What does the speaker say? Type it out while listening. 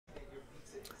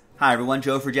Hi everyone,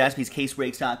 Joe for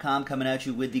JaspysCaseBreaks.com coming at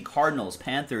you with the Cardinals,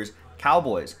 Panthers,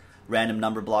 Cowboys random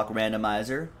number block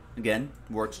randomizer. Again,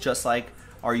 works just like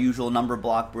our usual number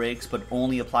block breaks, but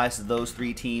only applies to those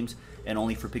three teams and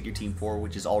only for Pick Your Team 4,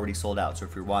 which is already sold out. So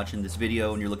if you're watching this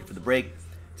video and you're looking for the break,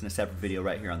 it's in a separate video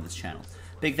right here on this channel.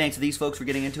 Big thanks to these folks for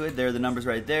getting into it. There are the numbers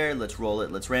right there. Let's roll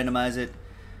it. Let's randomize it.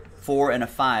 4 and a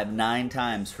 5, 9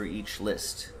 times for each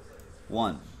list.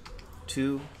 1,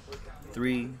 2,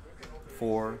 3,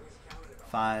 4,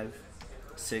 5,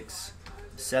 6,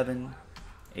 7,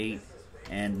 8,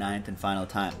 and 9th and final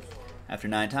time. After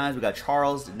 9 times, we got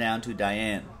Charles down to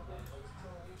Diane.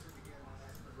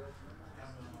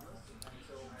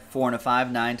 4 and a 5,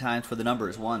 9 times for the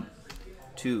numbers. 1,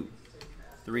 2,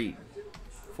 3,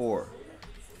 4,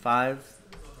 5,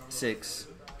 6,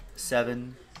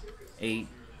 7, 8,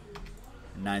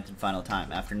 and 9th and final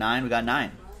time. After 9, we got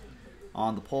 9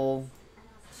 on the pole,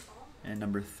 and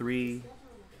number 3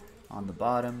 on the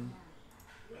bottom.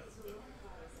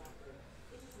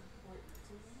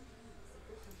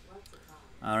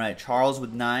 All right, Charles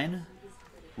with 9,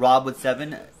 Rob with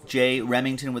 7, Jay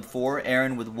Remington with 4,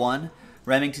 Aaron with 1.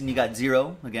 Remington, you got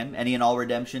 0. Again, any and all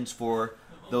redemptions for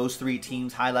those three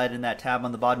teams highlighted in that tab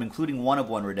on the bottom, including 1 of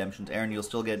 1 redemptions. Aaron, you'll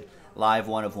still get live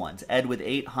 1 of 1s. Ed with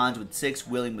 8, Hans with 6,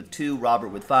 William with 2, Robert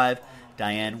with 5,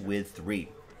 Diane with 3.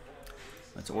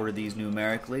 Let's order these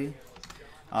numerically.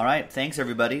 All right, thanks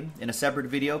everybody. In a separate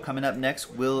video coming up next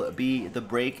will be the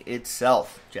break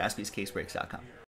itself. JaspysCaseBreaks.com.